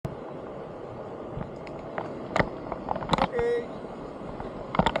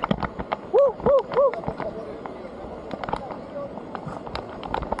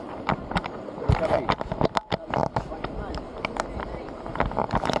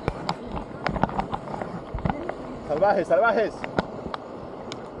Salvajes, salvajes.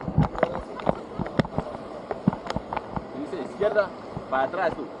 Dice izquierda, para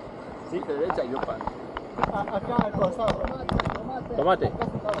atrás tú. Sí, derecha y yo para. Acá al costado. Tomate.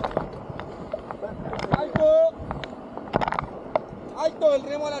 ¡Alto! ¡Alto! El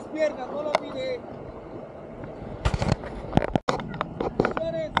remo a las piernas, no lo olvide.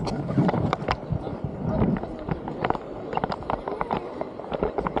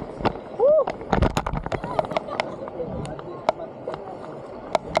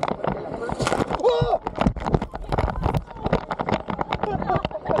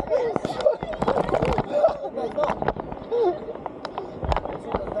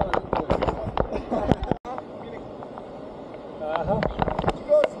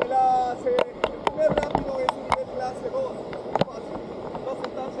 Chicos, el primer rápido es un nivel clase 2, fácil, no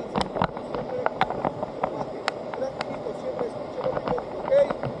sentarse así, siempre tranquilito, siempre escuche lo que yo digo, ¿ok?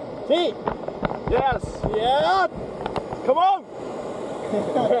 Sí. Yes. Yeah. Come on.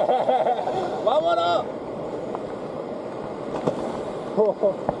 ¡Vámonos!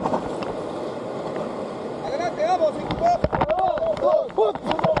 Adelante, vamos, equipo.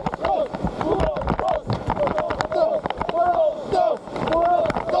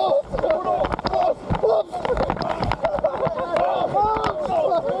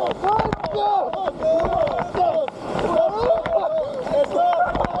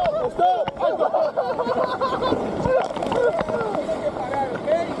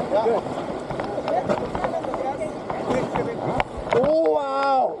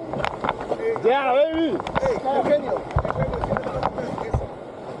 Wow. Yeah, baby. Eugenio,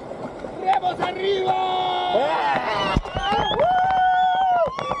 ¡remos arriba!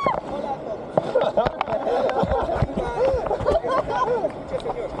 Hola a todos. Escuche,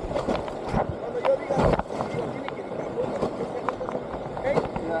 señor. Cuando yo diga, tiene que gritar.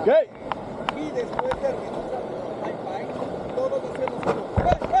 ¿Ok? Y después de realizar high five, todos hacemos uno.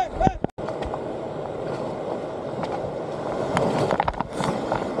 ¡Ven, ven, ven!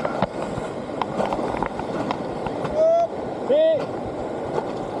 Sí.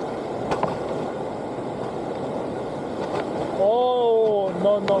 Oh,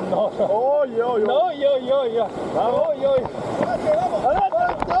 no, no, no. Oh, yo. No, yo. Vamos. Oh, yo. ¡Adelante,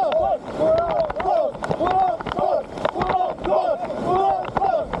 vamos!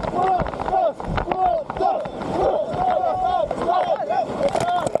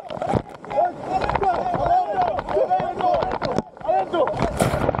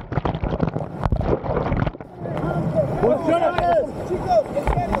 Chicos, en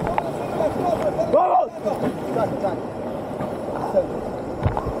serio, vamos a hacer las cosas.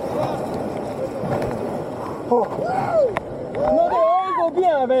 ¡Vamos! No te oigo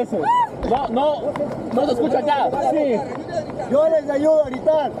bien a veces. No se escucha ya. Sí. Yo les ayudo a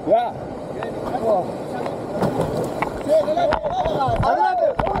gritar. Ya. Sí, adelante, vamos. Adelante.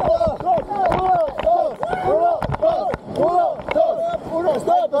 1, 2, 2,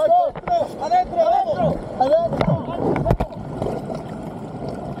 2, Adentro, vamos. Ya.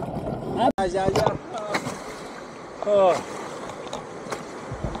 Oh.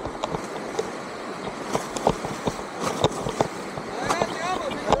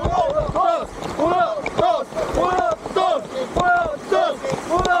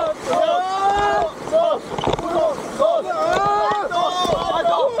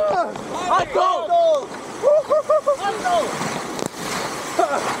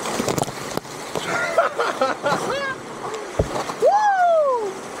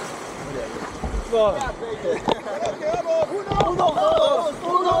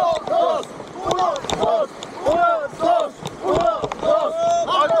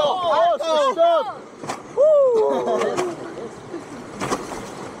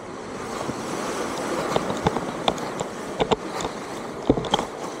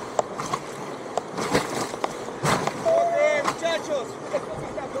 Muchachos, esto se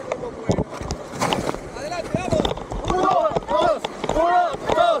está poniendo bueno. Adelante, vamos. 1, 2, 1,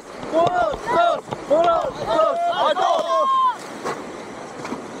 2.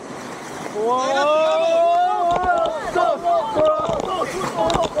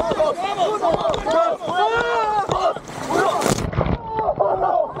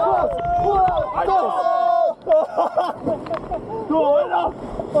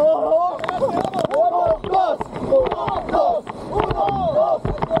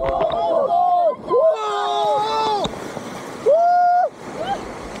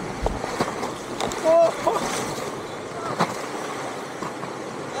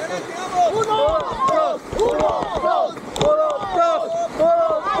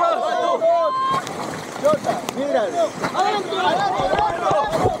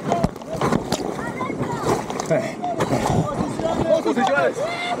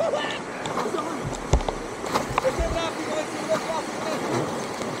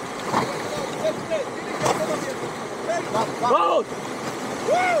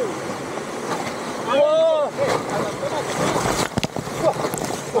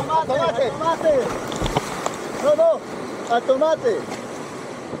 Tomate. No, al tomate.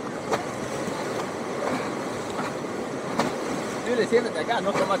 Dile, siéntate acá,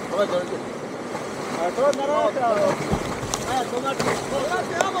 no tomate. A todos naranja. Al tomate.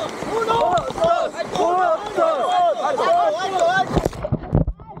 Vamos. 1, 2, 1,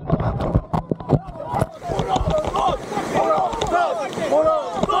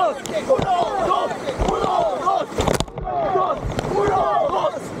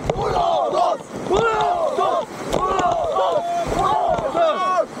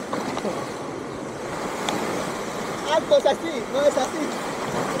 es así, no es así.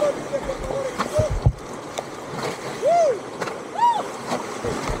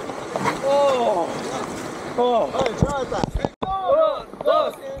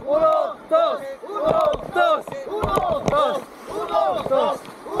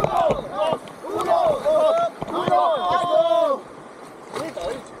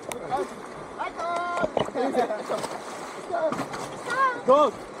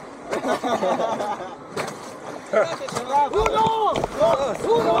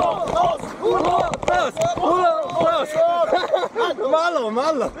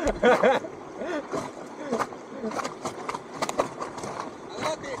 Malo.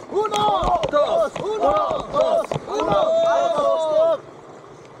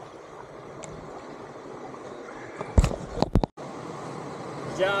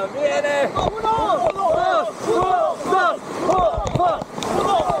 Ya viene. 1, 2,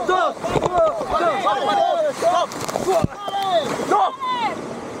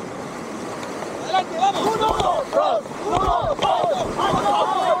 Adelante, vamos. 1, 2, 1, 2.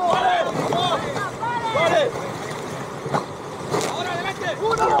 Vale. Ahora adelante.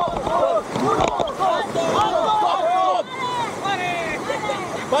 1, 2, 1, 2.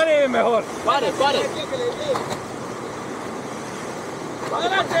 Pare mejor. Pare.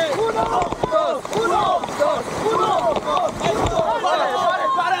 Adelante. 1, 2, 1, 2. Pare.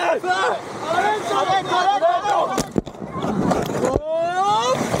 Adentro.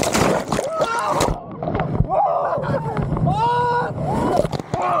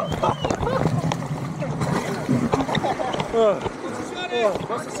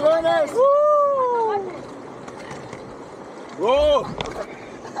 Posiciones.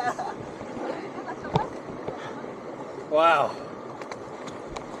 Wow.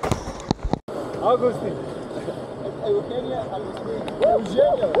 Agustín. Eugenia. Ahora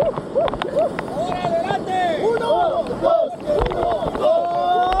adelante. 1, 2, 1.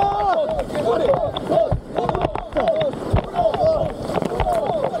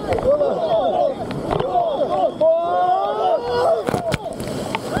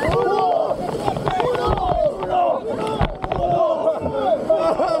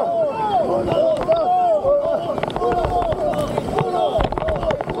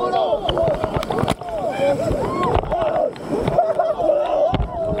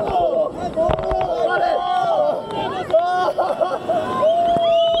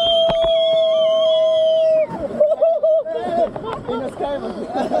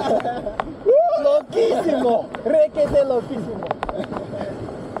 Loquísimo, requete loquísimo.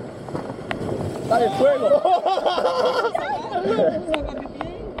 Dale fuego.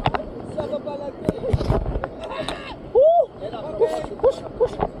 Push.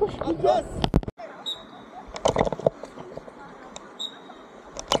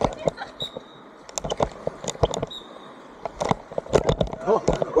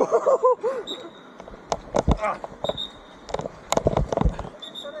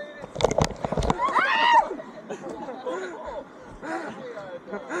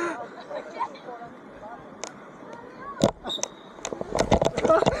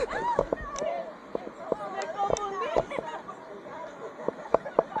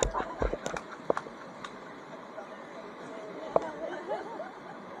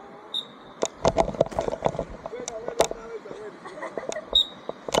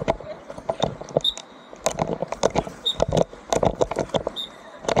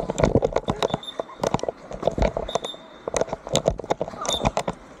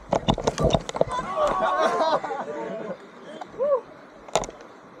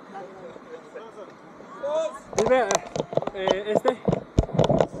 Dime, este.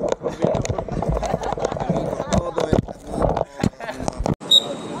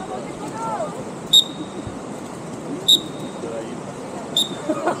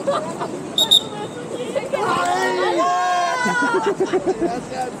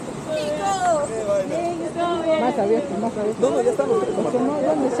 Más abierto. No, ya estamos. Porque no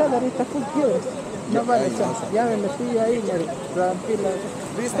van a echar ahorita full piedras. No van a echar. Ya me metí ahí, me rompí la...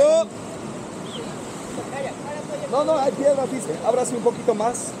 ¿Listo? No, no, hay piedras, dice. Ábrase un poquito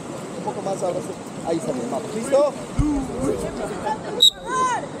más. Un poco más, ábrase. Ahí está bien, vamos. ¿Listo?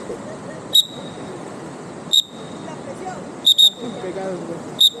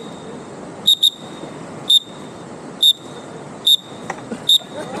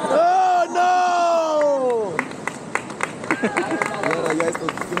 ¡Oh, no! Y ahora ya esto,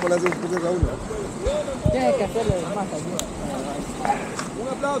 ¿cómo le haces cosas a uno? Tienes que hacerlo más allí. Un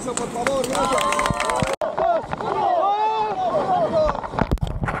aplauso, por favor, gracias.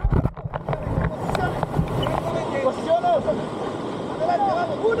 Posiciones. Adelante,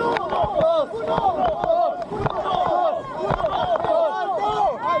 vamos. 1, 2, 1, 2, 1, 2, 1, 2.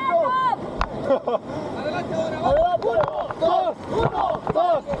 Adelante ahora, vamos. 1, 2, 1,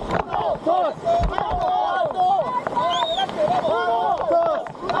 2, 1, 2. Adelante, vamos. 1, 2,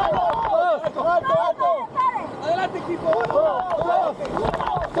 adelante, equipo. 1, 2,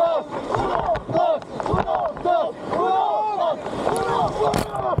 2, 1, 2, 1, 2,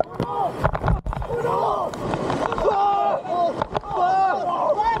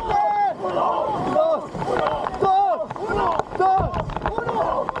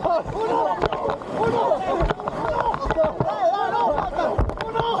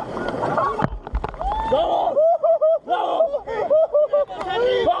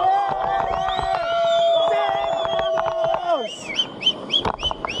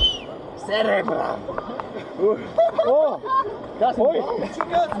 Casi.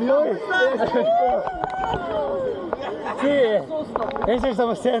 Sí, eso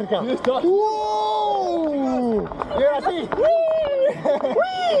estamos cerca. Y así.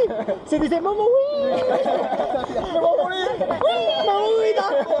 Se dice mamá.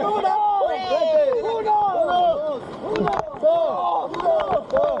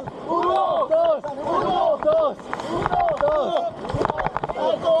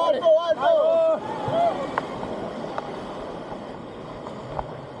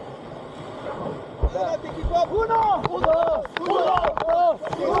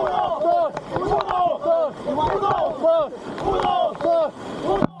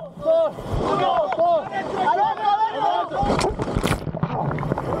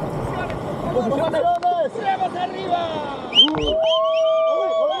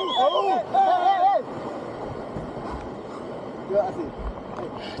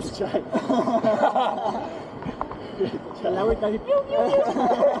 La vuelta así.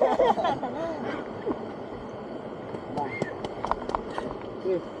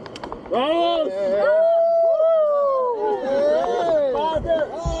 ¡Vamos!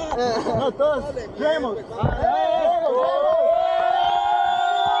 No, todos vemos.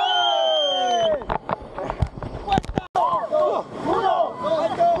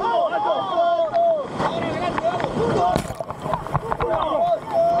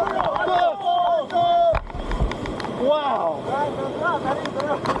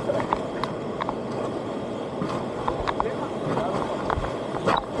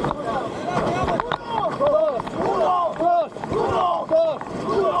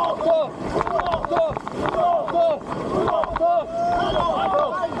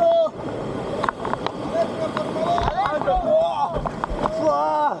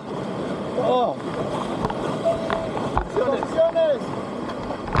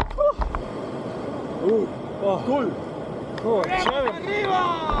 Cool.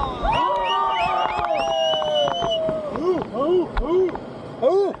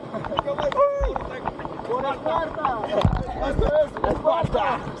 ¡Por Esparta! ¡Esto es Esparta!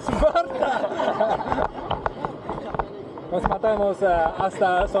 ¡Esparta! Nos matamos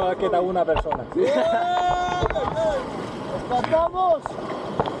hasta solo queda una persona. ¡Espartamos!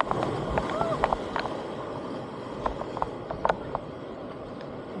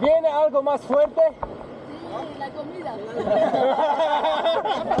 ¿Viene algo más fuerte? Sí, la comida.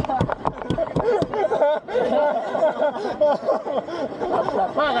 La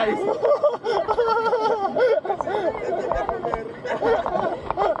paga, dice.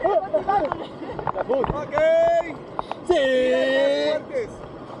 Ok. Sí. Fuertes.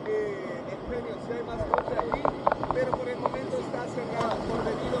 El premio, si hay más fuerte aquí, pero por el momento está cerrado por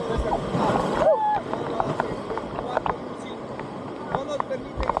debido a ese no lo hacen 4 por 5. No nos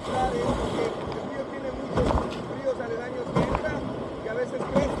permiten entrar porque el río tiene muchos ríos aledaños que entran y a veces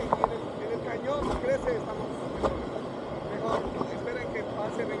crecen y en el cañón si crece estamos mejor. Esperen que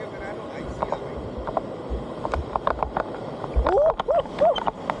pasen en el verano, ahí sí,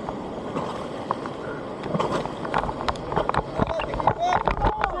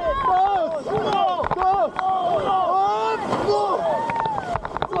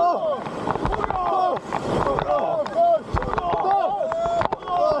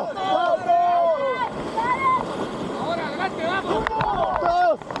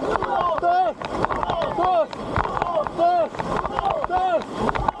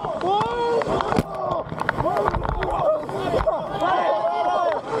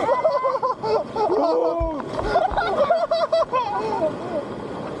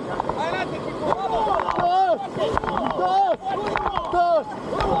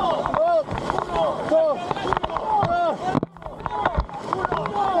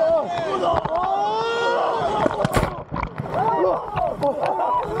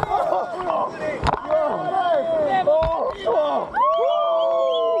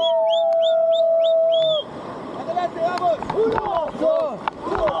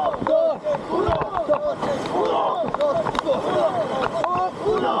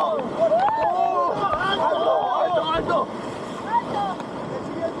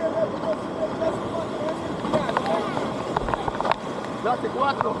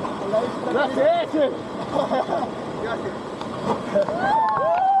 4. Gracias, ese. Gracias.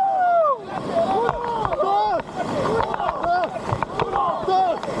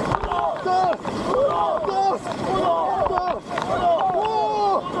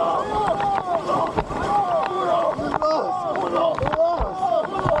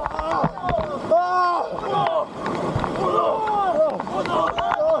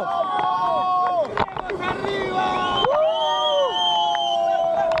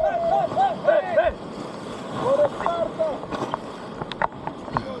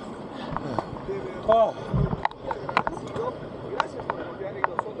 Gracias por confiar en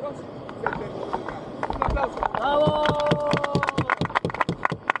nosotros. Un aplauso. ¡Vamos!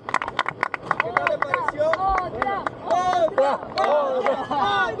 ¿Qué tal le pareció? Otra.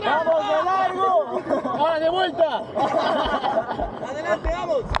 ¡Vamos de largo! ¡Ahora de vuelta! Adelante,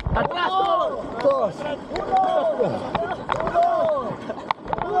 vamos. ¡Atrás todos! Dos. Alto.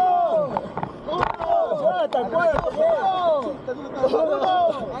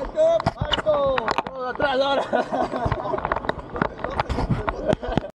 ¡Todos atrás ahora!